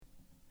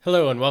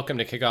Hello and welcome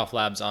to Kickoff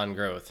Labs on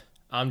Growth.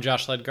 I'm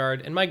Josh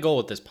Ledgard, and my goal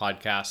with this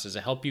podcast is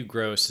to help you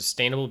grow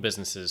sustainable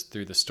businesses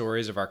through the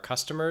stories of our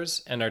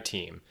customers and our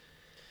team.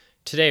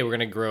 Today we're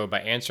going to grow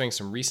by answering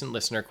some recent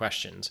listener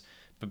questions,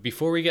 but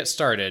before we get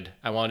started,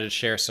 I wanted to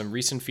share some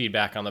recent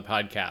feedback on the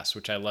podcast,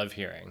 which I love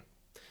hearing.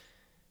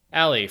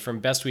 Allie from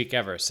Best Week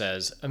Ever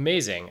says,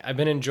 "Amazing, I've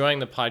been enjoying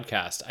the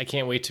podcast. I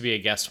can't wait to be a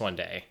guest one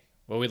day."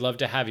 Well, we'd love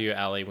to have you,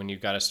 Allie, when you've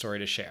got a story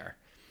to share.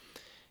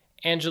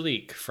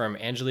 Angelique from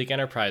Angelique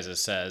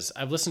Enterprises says,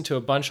 "I've listened to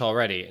a bunch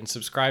already and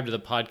subscribed to the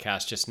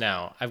podcast just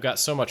now. I've got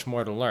so much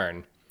more to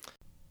learn."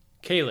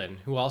 Kaylin,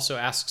 who also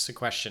asks a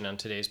question on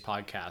today's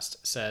podcast,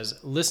 says,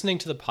 "Listening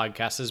to the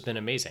podcast has been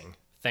amazing.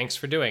 Thanks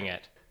for doing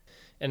it."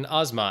 And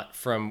Osmat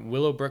from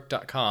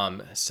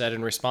willowbrook.com said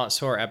in response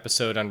to our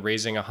episode on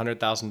raising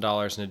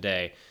 $100,000 in a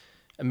day,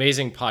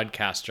 "Amazing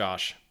podcast,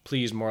 Josh.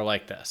 Please more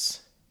like this."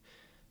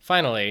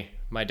 Finally,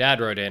 my dad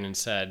wrote in and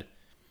said,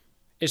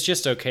 "It's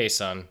just okay,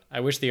 son. I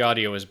wish the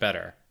audio was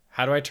better.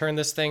 How do I turn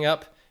this thing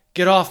up?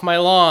 Get off my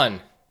lawn!"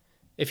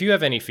 If you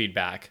have any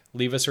feedback,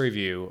 leave us a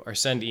review or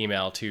send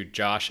email to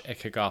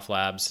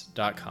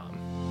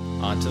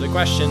josh@kickofflabs.com. On to the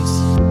questions.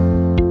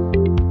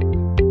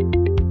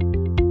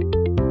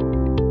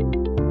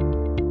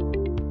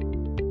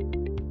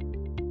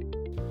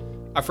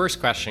 Our first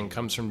question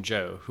comes from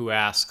Joe, who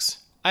asks,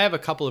 "I have a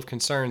couple of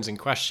concerns and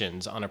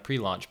questions on a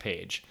pre-launch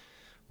page.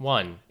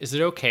 1. Is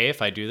it okay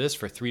if I do this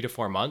for 3 to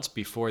 4 months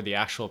before the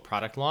actual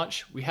product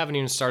launch? We haven't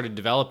even started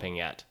developing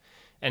yet.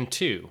 And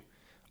 2.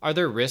 Are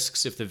there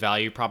risks if the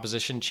value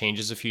proposition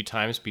changes a few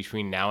times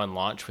between now and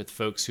launch with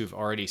folks who've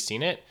already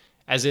seen it?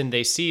 As in,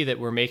 they see that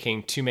we're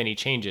making too many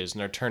changes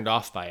and are turned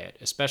off by it,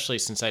 especially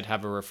since I'd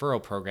have a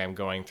referral program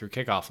going through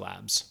Kickoff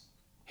Labs."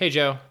 Hey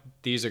Joe,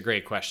 these are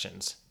great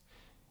questions.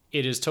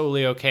 It is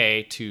totally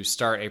okay to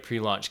start a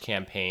pre-launch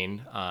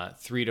campaign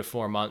 3 to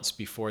 4 months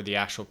before the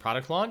actual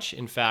product launch.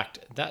 In fact,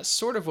 that's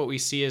sort of what we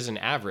see as an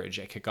average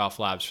at Kickoff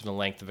Labs for the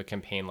length of a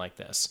campaign like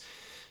this.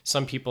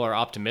 Some people are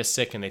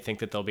optimistic and they think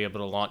that they'll be able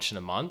to launch in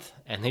a month,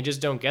 and they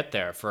just don't get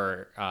there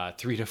for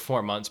 3 to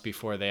 4 months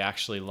before they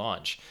actually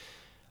launch.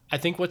 I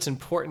think what's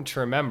important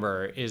to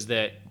remember is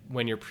that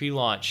when you're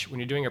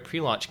doing a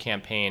pre-launch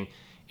campaign,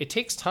 it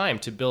takes time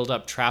to build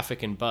up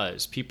traffic and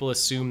buzz. People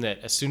assume that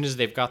as soon as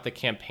they've got the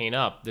campaign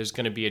up, there's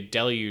going to be a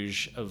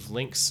deluge of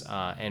links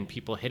and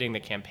people hitting the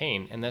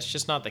campaign, and that's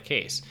just not the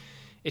case.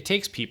 It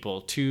takes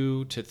people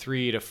 2 to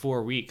 3 to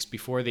 4 weeks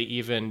before they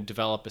even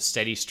develop a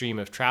steady stream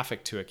of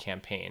traffic to a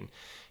campaign.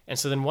 And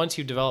so then once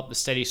you develop the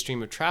steady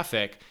stream of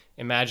traffic,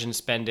 imagine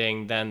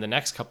spending then the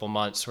next couple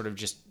months sort of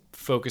just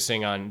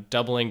focusing on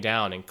doubling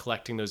down and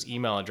collecting those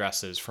email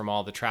addresses from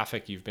all the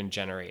traffic you've been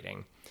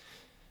generating.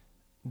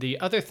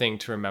 The other thing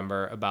to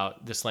remember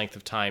about this length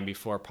of time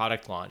before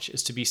product launch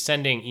is to be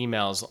sending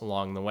emails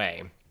along the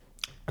way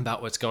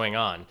about what's going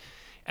on.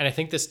 And I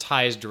think this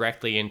ties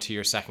directly into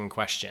your second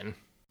question.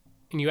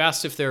 And you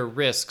asked if there are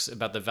risks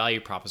about the value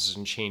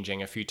proposition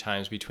changing a few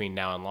times between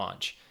now and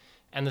launch.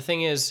 And the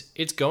thing is,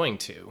 it's going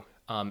to.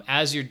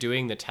 As you're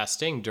doing the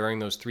testing during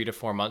those 3 to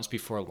 4 months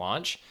before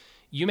launch,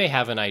 you may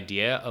have an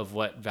idea of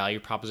what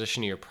value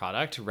proposition of your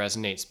product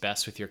resonates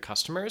best with your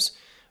customers.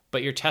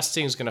 But your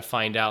testing is going to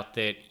find out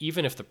that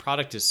even if the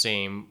product is the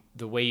same,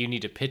 the way you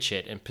need to pitch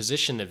it and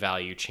position the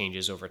value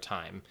changes over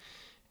time.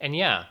 And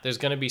yeah, there's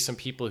going to be some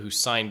people who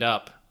signed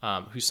up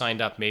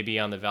maybe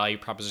on the value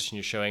proposition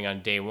you're showing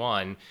on day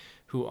 1,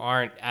 who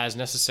aren't as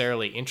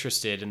necessarily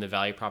interested in the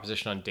value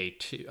proposition on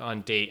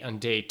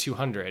day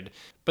 200.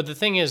 But the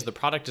thing is, the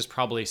product is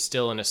probably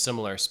still in a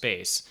similar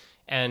space.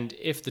 And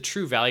if the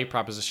true value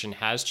proposition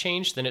has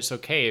changed, then it's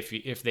okay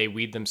if they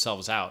weed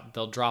themselves out.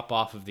 They'll drop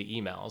off of the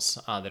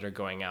emails that are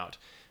going out.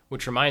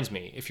 Which reminds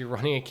me, if you're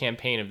running a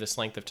campaign of this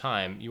length of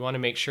time, you want to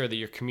make sure that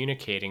you're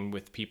communicating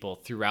with people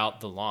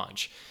throughout the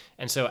launch.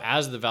 And so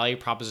as the value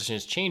proposition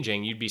is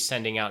changing, you'd be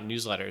sending out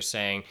newsletters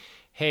saying,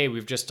 "Hey,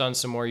 we've just done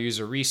some more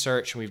user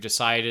research and we've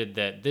decided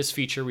that this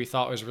feature we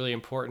thought was really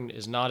important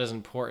is not as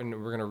important.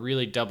 We're going to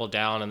really double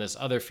down on this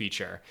other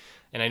feature.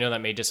 And I know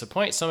that may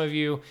disappoint some of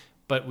you,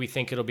 but we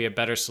think it'll be a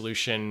better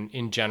solution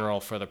in general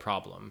for the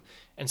problem."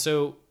 And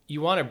so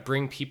you want to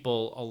bring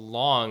people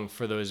along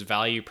for those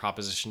value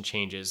proposition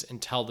changes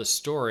and tell the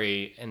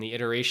story and the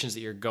iterations that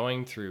you're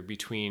going through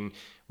between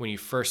when you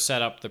first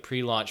set up the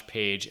pre-launch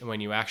page and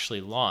when you actually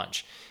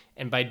launch.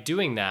 And by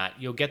doing that,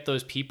 you'll get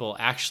those people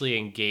actually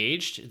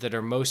engaged that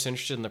are most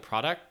interested in the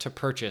product to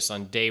purchase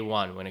on day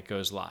 1 when it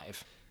goes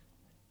live.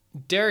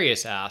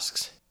 Darius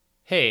asks,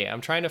 "Hey,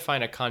 I'm trying to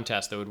find a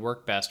contest that would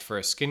work best for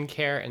a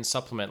skincare and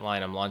supplement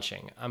line I'm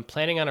launching. I'm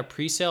planning on a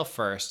pre-sale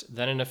first,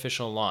 then an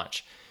official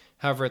launch.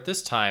 However, at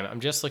this time, I'm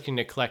just looking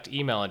to collect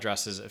email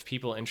addresses of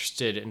people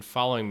interested in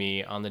following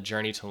me on the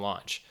journey to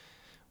launch.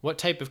 What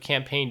type of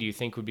campaign do you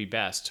think would be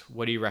best?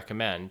 What do you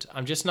recommend?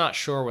 I'm just not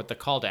sure what the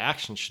call to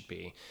action should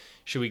be.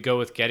 Should we go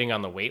with getting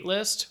on the wait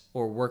list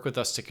or work with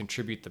us to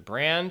contribute the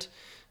brand?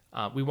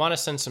 We want to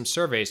send some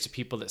surveys to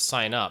people that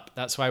sign up.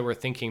 That's why we're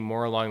thinking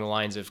more along the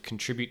lines of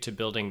contribute to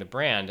building the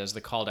brand as the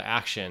call to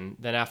action.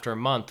 Then after a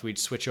month, we'd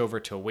switch over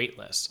to a wait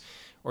list.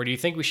 Or do you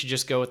think we should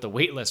just go with the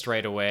wait list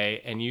right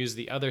away and use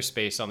the other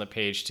space on the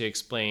page to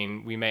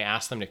explain we may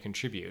ask them to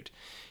contribute?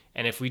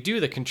 And if we do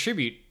the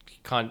contribute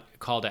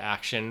call to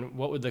action,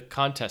 what would the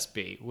contest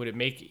be? Would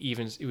it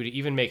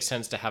even make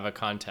sense to have a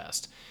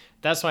contest?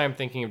 That's why I'm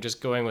thinking of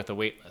just going with a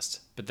wait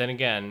list. But then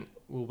again,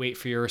 we'll wait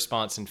for your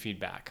response and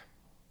feedback.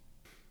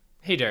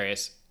 Hey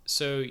Darius,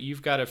 so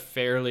you've got a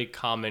fairly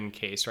common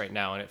case right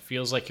now, and it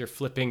feels like you're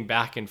flipping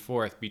back and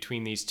forth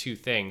between these two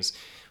things.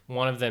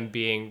 One of them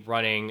being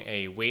running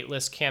a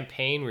waitlist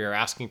campaign. We are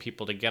asking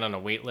people to get on a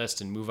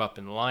waitlist and move up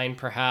in line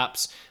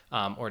perhaps,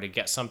 or to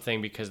get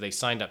something because they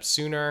signed up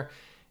sooner.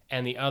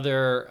 And the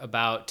other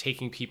about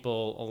taking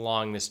people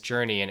along this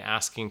journey and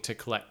asking to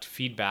collect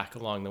feedback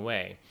along the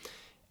way.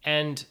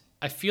 And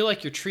I feel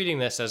like you're treating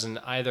this as an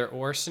either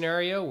or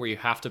scenario where you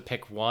have to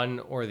pick one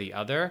or the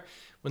other,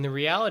 when the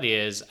reality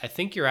is I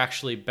think you're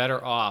actually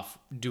better off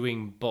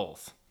doing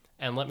both.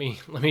 And let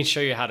me show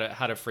you how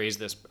to phrase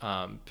this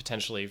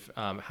potentially,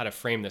 how to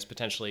frame this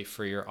potentially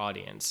for your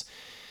audience.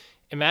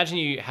 Imagine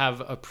you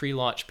have a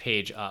pre-launch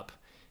page up,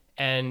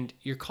 and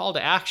your call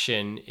to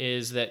action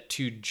is that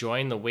to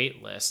join the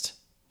wait list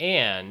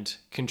and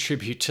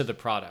contribute to the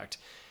product.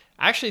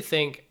 I actually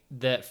think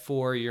that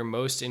for your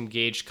most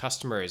engaged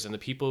customers and the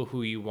people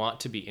who you want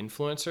to be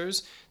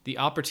influencers, the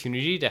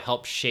opportunity to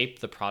help shape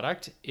the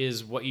product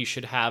is what you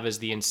should have as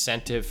the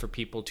incentive for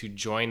people to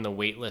join the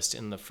wait list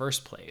in the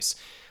first place.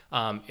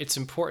 It's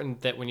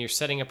important that when you're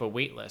setting up a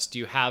wait list,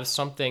 you have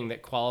something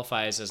that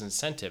qualifies as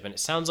incentive. And it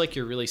sounds like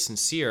you're really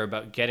sincere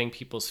about getting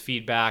people's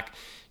feedback,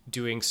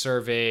 doing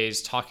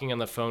surveys, talking on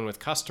the phone with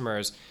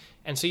customers.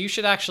 And so you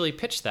should actually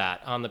pitch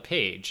that on the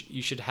page.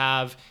 You should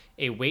have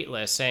a wait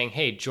list saying,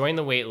 hey, join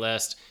the wait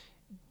list,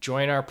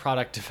 join our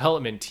product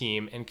development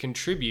team, and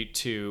contribute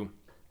to,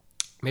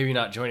 maybe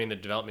not joining the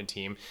development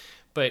team,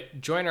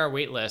 but join our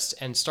wait list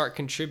and start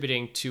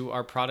contributing to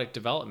our product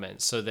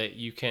development so that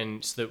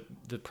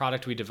the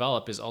product we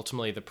develop is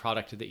ultimately the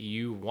product that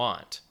you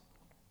want.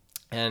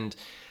 And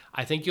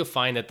I think you'll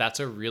find that that's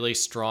a really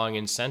strong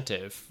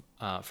incentive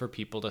for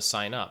people to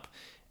sign up.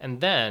 And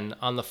then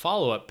on the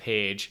follow-up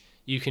page,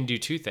 you can do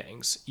two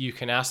things. You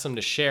can ask them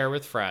to share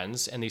with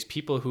friends, and these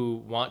people who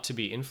want to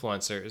be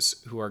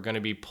influencers, who are going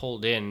to be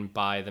pulled in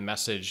by the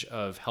message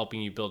of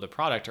helping you build a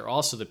product, are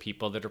also the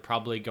people that are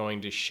probably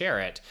going to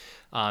share it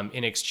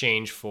in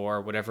exchange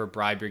for whatever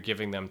bribe you're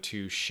giving them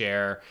to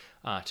share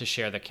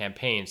the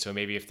campaign. So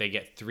maybe if they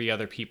get 3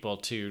 other people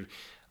to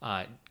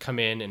come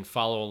in and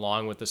follow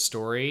along with the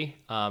story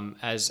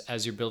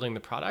as you're building the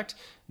product,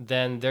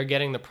 then they're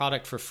getting the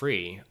product for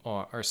free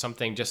or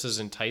something just as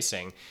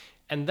enticing.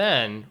 And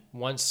then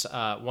once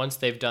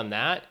they've done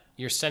that,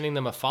 you're sending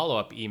them a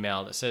follow-up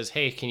email that says,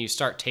 hey, can you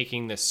start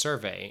taking this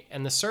survey?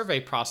 And the survey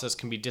process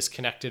can be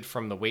disconnected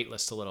from the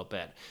waitlist a little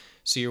bit.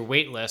 So your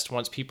waitlist,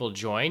 once people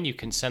join, you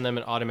can send them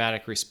an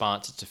automatic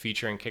response. It's a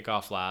feature in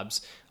Kickoff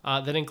Labs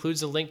that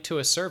includes a link to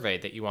a survey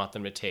that you want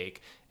them to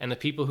take. And the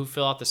people who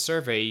fill out the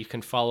survey, you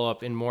can follow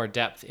up in more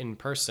depth in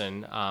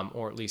person,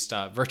 or at least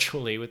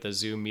virtually with a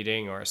Zoom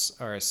meeting or a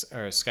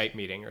Skype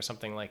meeting or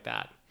something like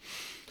that.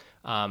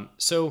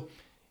 So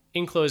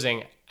in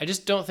closing, I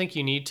just don't think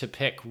you need to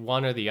pick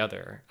one or the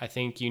other. I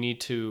think you need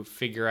to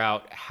figure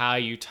out how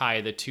you tie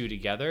the two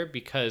together,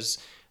 because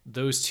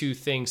those two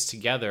things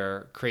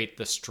together create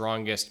the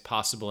strongest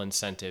possible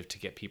incentive to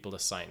get people to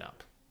sign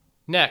up.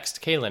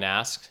 Next, Kaylin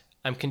asked,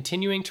 I'm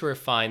continuing to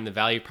refine the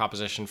value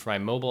proposition for my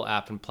mobile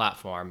app and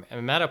platform, and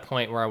I'm at a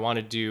point where I want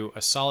to do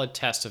a solid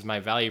test of my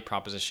value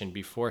proposition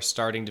before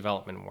starting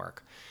development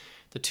work.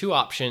 The two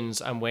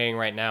options I'm weighing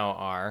right now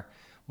are: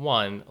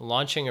 1,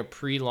 launching a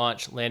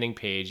pre-launch landing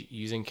page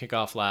using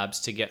Kickoff Labs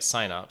to get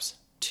signups.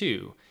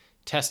 2,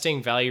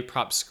 testing value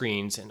prop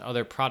screens and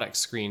other product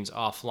screens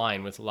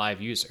offline with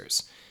live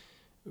users.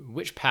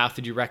 Which path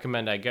would you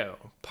recommend I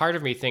go? Part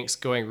of me thinks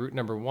going route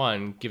number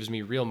 1 gives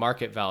me real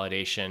market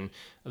validation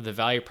of the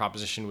value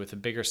proposition with a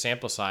bigger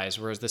sample size,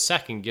 whereas the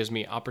second gives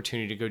me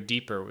opportunity to go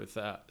deeper with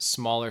a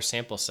smaller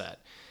sample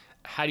set.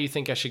 How do you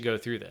think I should go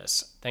through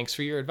this? Thanks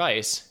for your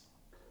advice.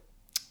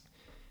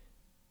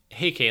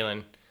 Hey,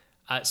 Kaylin.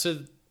 So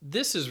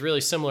this is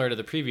really similar to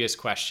the previous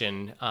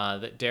question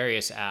that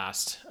Darius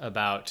asked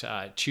about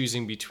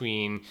choosing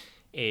between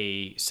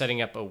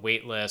setting up a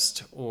wait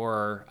list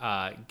or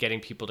getting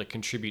people to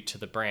contribute to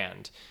the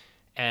brand.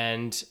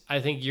 And I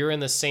think you're in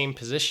the same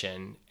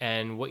position,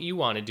 and what you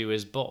want to do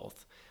is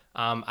both.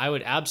 I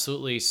would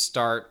absolutely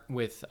start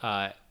with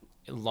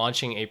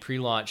launching a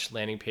pre-launch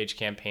landing page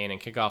campaign in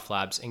Kickoff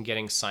Labs and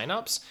getting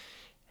signups.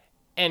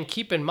 And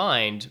keep in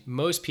mind,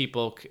 most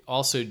people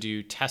also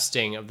do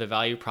testing of the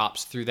value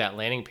props through that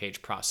landing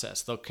page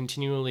process. They'll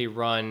continually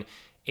run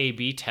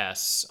A/B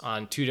tests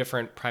on 2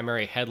 different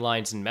primary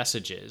headlines and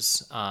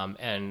messages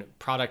and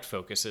product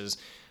focuses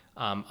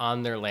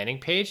on their landing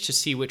page to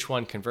see which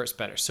one converts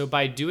better. So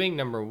by doing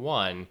number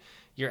 1,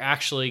 you're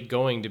actually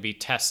going to be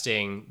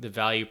testing the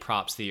value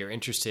props that you're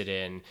interested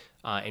in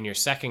your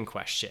second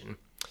question.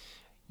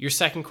 Your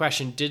second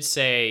question did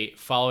say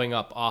following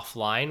up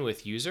offline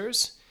with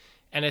users.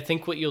 And I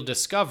think what you'll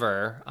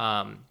discover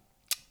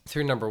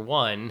through number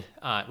one,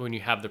 when you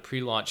have the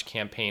pre-launch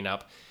campaign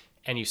up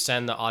and you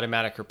send the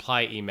automatic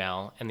reply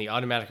email, and the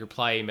automatic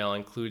reply email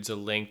includes a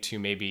link to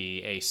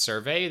maybe a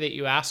survey that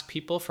you ask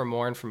people for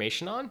more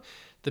information on,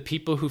 the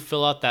people who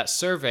fill out that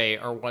survey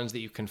are ones that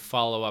you can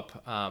follow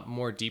up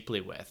more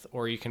deeply with,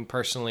 or you can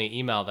personally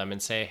email them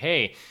and say,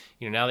 hey,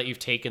 now that you've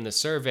taken the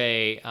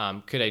survey,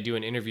 could I do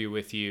an interview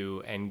with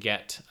you and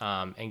get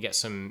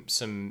some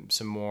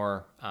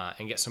more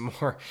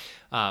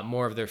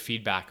more of their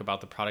feedback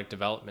about the product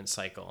development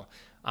cycle.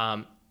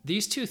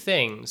 These two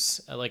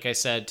things, like I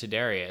said to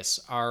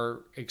Darius, are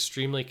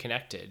extremely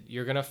connected.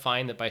 You're going to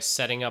find that by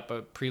setting up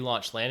a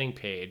pre-launch landing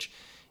page,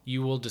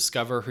 you will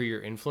discover who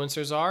your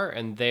influencers are,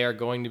 and they are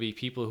going to be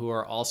people who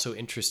are also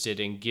interested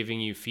in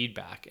giving you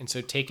feedback. And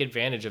so take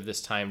advantage of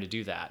this time to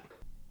do that.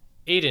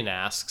 Aiden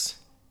asks,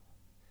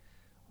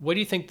 what do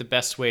you think the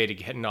best way to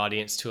get an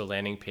audience to a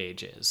landing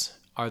page is?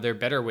 Are there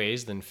better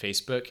ways than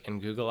Facebook and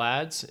Google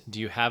Ads? Do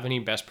you have any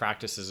best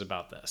practices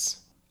about this?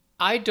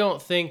 I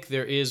don't think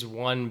there is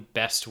one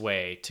best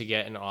way to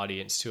get an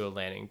audience to a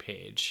landing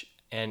page.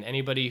 And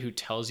anybody who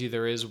tells you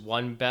there is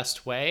one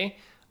best way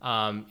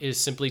is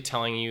simply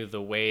telling you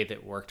the way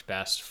that worked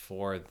best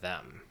for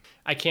them.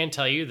 I can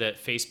tell you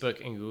that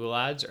Facebook and Google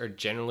Ads are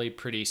generally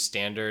pretty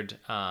standard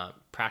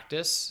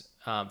practice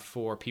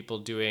for people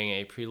doing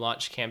a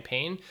pre-launch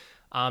campaign.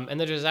 And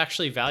that there's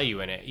actually value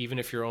in it, even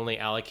if you're only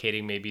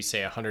allocating maybe,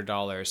 say,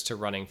 $100 to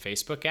running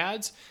Facebook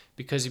ads,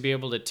 because you'll be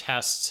able to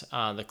test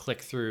the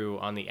click-through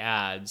on the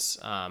ads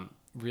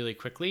really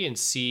quickly and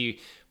see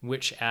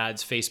which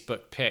ads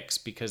Facebook picks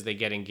because they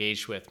get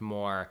engaged with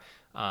more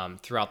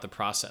throughout the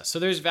process. So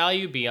there's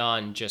value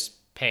beyond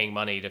just paying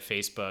money to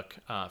Facebook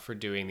for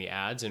doing the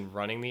ads and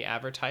running the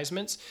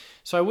advertisements.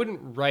 So I wouldn't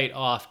write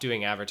off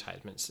doing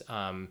advertisements.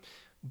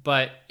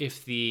 But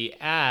if the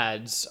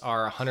ads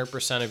are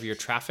 100% of your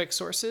traffic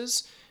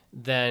sources,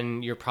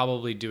 then you're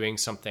probably doing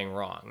something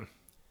wrong.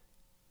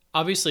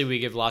 Obviously, we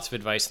give lots of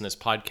advice in this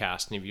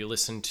podcast, and if you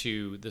listen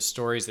to the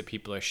stories that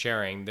people are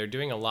sharing, they're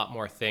doing a lot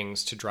more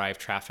things to drive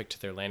traffic to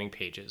their landing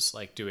pages,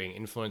 like doing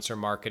influencer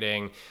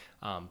marketing,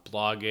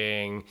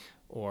 blogging,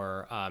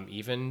 or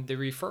even the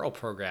referral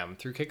program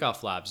through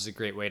Kickoff Labs is a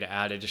great way to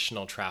add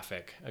additional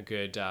traffic, a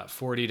good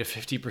 40 to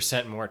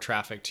 50% more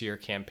traffic to your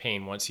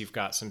campaign once you've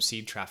got some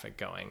seed traffic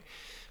going.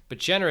 But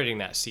generating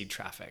that seed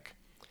traffic.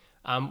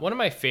 One of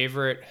my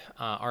favorite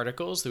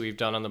articles that we've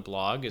done on the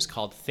blog is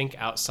called Think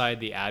Outside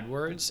the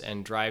AdWords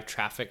and Drive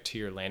Traffic to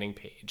Your Landing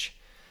Page.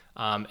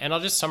 And I'll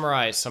just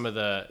summarize some of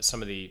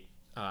the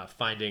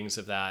findings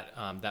of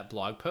that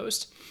blog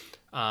post.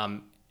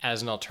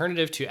 As an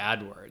alternative to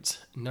AdWords,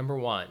 number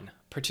one,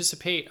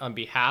 participate on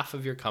behalf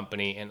of your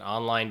company in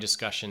online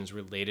discussions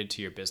related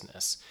to your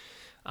business.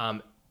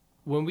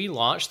 When we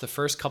launched the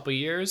first couple of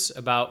years,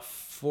 about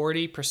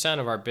 40%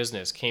 of our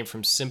business came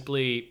from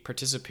simply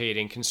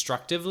participating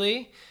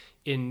constructively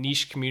in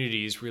niche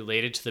communities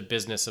related to the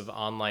business of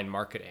online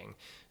marketing.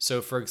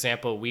 So, for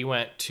example, we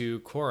went to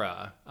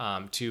Quora,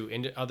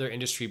 to other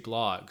industry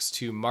blogs,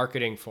 to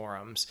marketing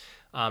forums,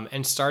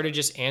 and started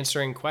just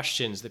answering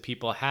questions that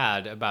people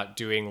had about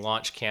doing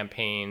launch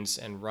campaigns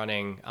and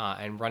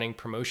running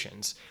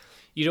promotions.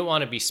 You don't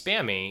want to be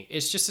spammy.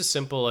 It's just as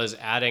simple as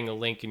adding a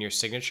link in your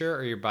signature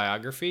or your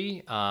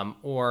biography,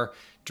 or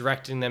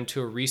directing them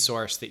to a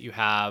resource that you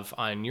have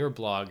on your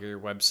blog or your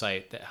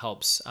website that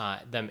helps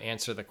them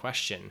answer the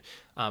question.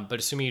 But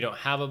assuming you don't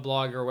have a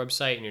blog or a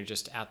website and you're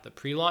just at the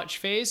pre-launch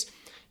phase,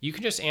 you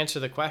can just answer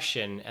the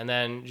question and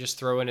then just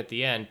throw in at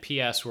the end,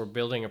 P.S. we're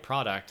building a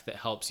product that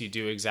helps you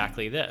do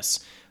exactly this.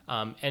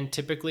 And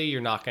typically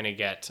you're not going to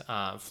get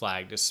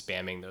flagged as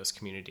spamming those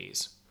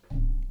communities.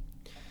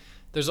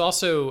 There's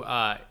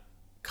also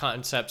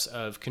concepts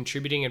of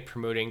contributing and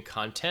promoting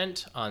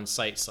content on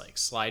sites like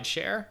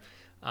SlideShare.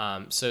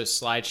 So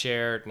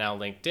SlideShare, now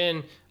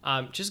LinkedIn,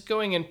 just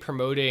going and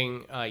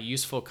promoting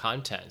useful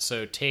content.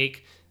 So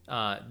take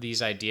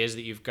these ideas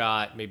that you've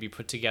got, maybe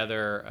put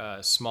together a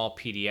small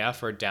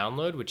PDF or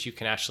download, which you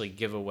can actually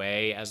give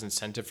away as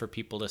incentive for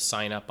people to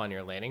sign up on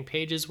your landing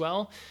page as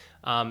well,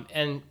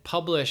 and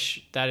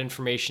publish that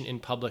information in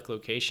public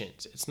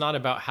locations. It's not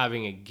about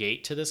having a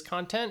gate to this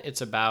content. It's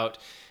about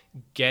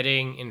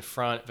getting in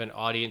front of an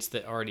audience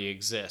that already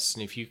exists.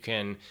 And if you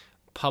can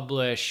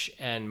publish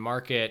and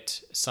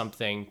market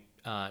something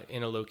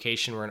in a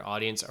location where an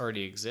audience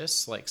already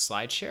exists, like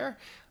SlideShare,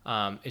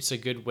 it's a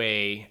good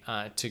way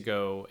to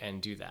go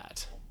and do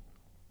that.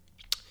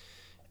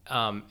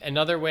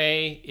 Another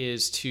way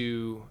is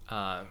to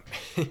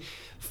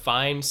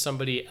find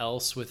somebody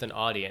else with an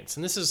audience.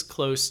 And this is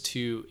close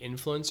to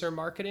influencer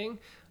marketing,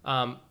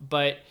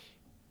 but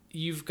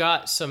you've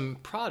got some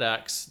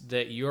products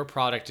that your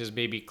product is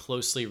maybe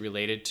closely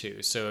related to.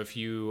 So if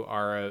you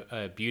are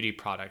a beauty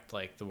product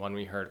like the one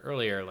we heard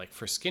earlier, like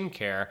for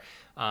skincare,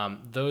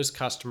 those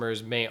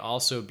customers may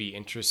also be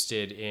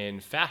interested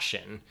in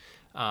fashion.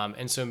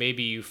 And so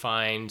maybe you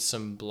find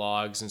some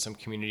blogs and some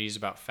communities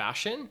about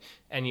fashion,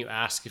 and you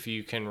ask if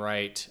you can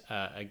write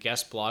a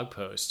guest blog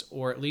post,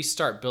 or at least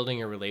start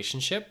building a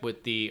relationship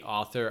with the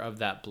author of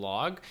that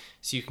blog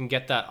so you can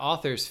get that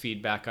author's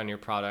feedback on your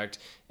product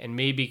and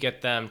maybe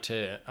get them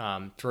to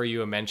throw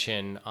you a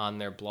mention on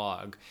their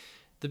blog.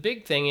 The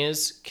big thing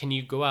is, can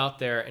you go out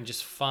there and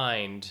just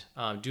find,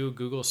 do a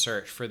Google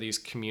search for these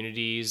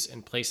communities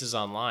and places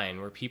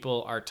online where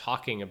people are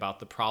talking about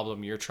the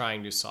problem you're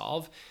trying to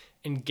solve,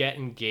 and get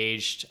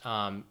engaged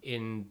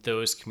in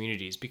those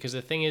communities? Because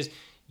the thing is,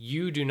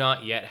 you do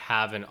not yet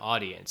have an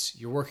audience.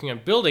 You're working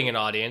on building an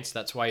audience.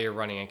 That's why you're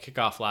running a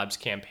Kickoff Labs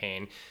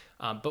campaign.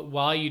 But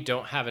while you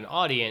don't have an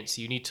audience,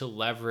 you need to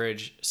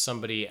leverage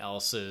somebody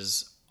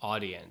else's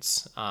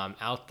audience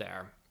out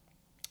there.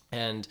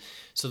 And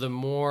so the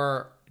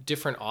more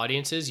different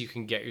audiences you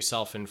can get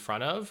yourself in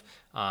front of,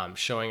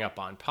 showing up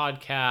on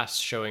podcasts,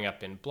 showing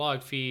up in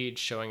blog feeds,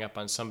 showing up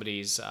on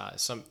somebody's in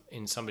an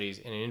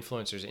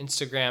influencer's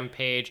Instagram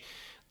page,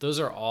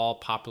 those are all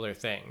popular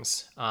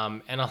things.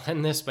 And I'll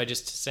end this by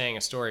just saying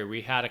a story.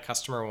 We had a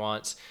customer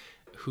once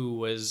who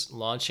was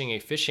launching a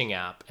phishing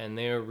app, and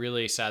they were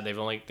really sad. They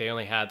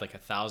only had like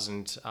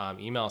 1,000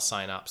 email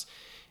signups.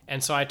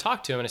 And so I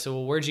talked to him and I said,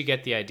 well, where'd you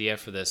get the idea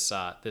for this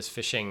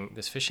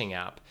phishing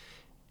app?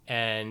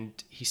 And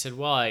he said,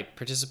 well, I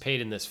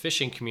participate in this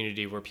fishing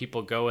community where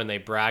people go and they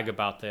brag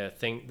about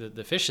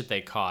the fish that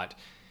they caught.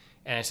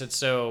 And I said,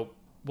 so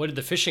what did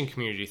the fishing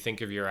community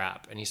think of your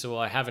app? And he said, well,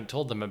 I haven't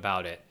told them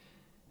about it.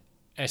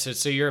 And I said,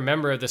 so you're a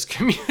member of this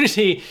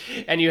community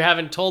and you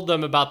haven't told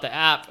them about the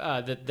app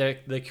that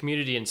the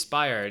community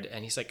inspired?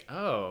 And he's like,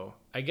 oh,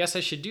 I guess I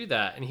should do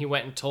that. And he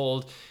went and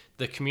told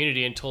the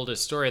community and told his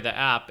story of the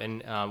app,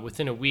 and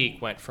within a week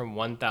went from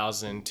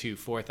 1,000 to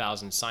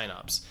 4,000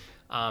 signups.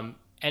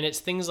 And it's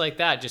things like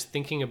that, just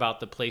thinking about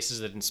the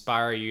places that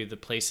inspire you, the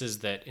places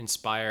that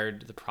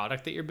inspired the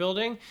product that you're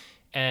building,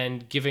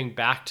 and giving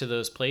back to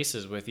those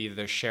places with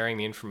either sharing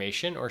the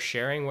information or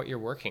sharing what you're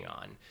working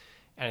on.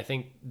 And I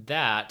think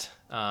that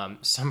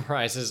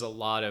summarizes a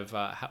lot of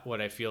what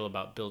I feel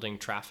about building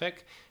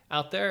traffic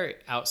out there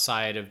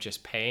outside of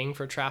just paying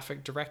for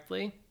traffic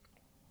directly.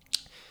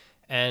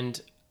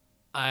 And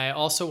I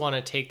also want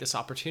to take this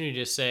opportunity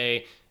to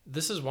say,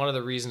 this is one of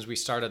the reasons we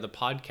started the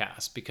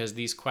podcast, because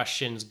these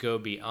questions go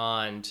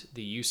beyond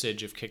the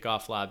usage of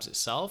Kickoff Labs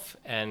itself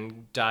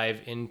and dive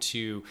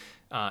into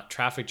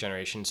traffic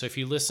generation. So if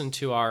you listen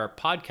to our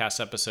podcast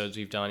episodes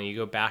we've done and you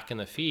go back in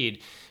the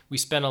feed, we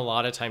spend a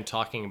lot of time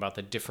talking about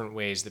the different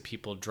ways that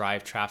people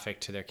drive traffic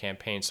to their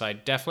campaign. So I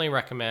definitely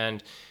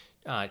recommend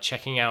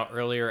checking out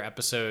earlier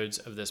episodes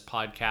of this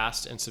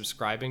podcast and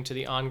subscribing to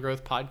the On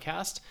Growth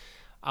podcast.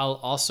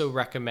 I'll also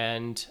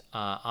recommend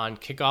on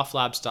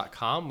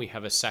kickofflabs.com, we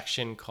have a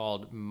section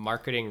called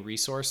Marketing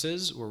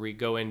Resources, where we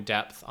go in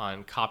depth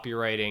on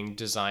copywriting,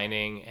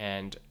 designing,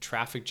 and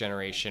traffic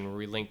generation, where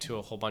we link to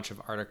a whole bunch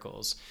of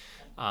articles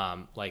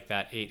like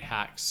that 8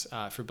 hacks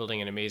for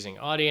building an amazing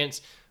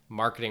audience,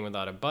 marketing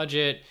without a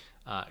budget,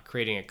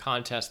 creating a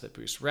contest that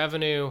boosts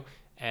revenue,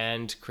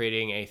 and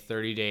creating a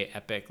 30-day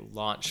epic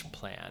launch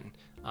plan.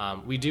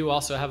 We do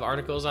also have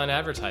articles on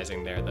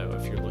advertising there, though,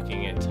 if you're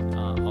looking at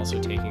also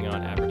taking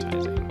on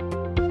advertising.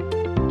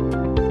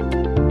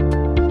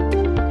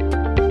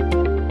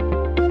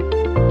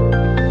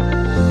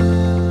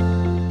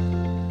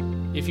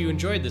 If you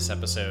enjoyed this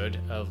episode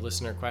of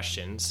Listener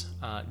Questions,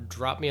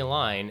 drop me a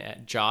line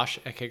at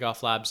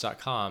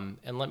josh@kickofflabs.com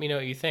and let me know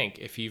what you think.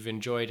 If you've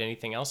enjoyed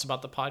anything else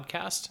about the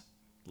podcast,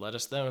 let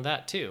us know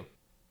that too.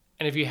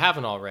 And if you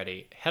haven't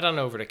already, head on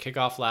over to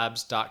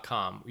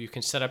kickofflabs.com, where you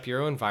can set up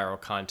your own viral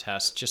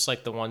contest, just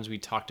like the ones we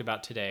talked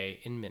about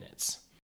today, in minutes.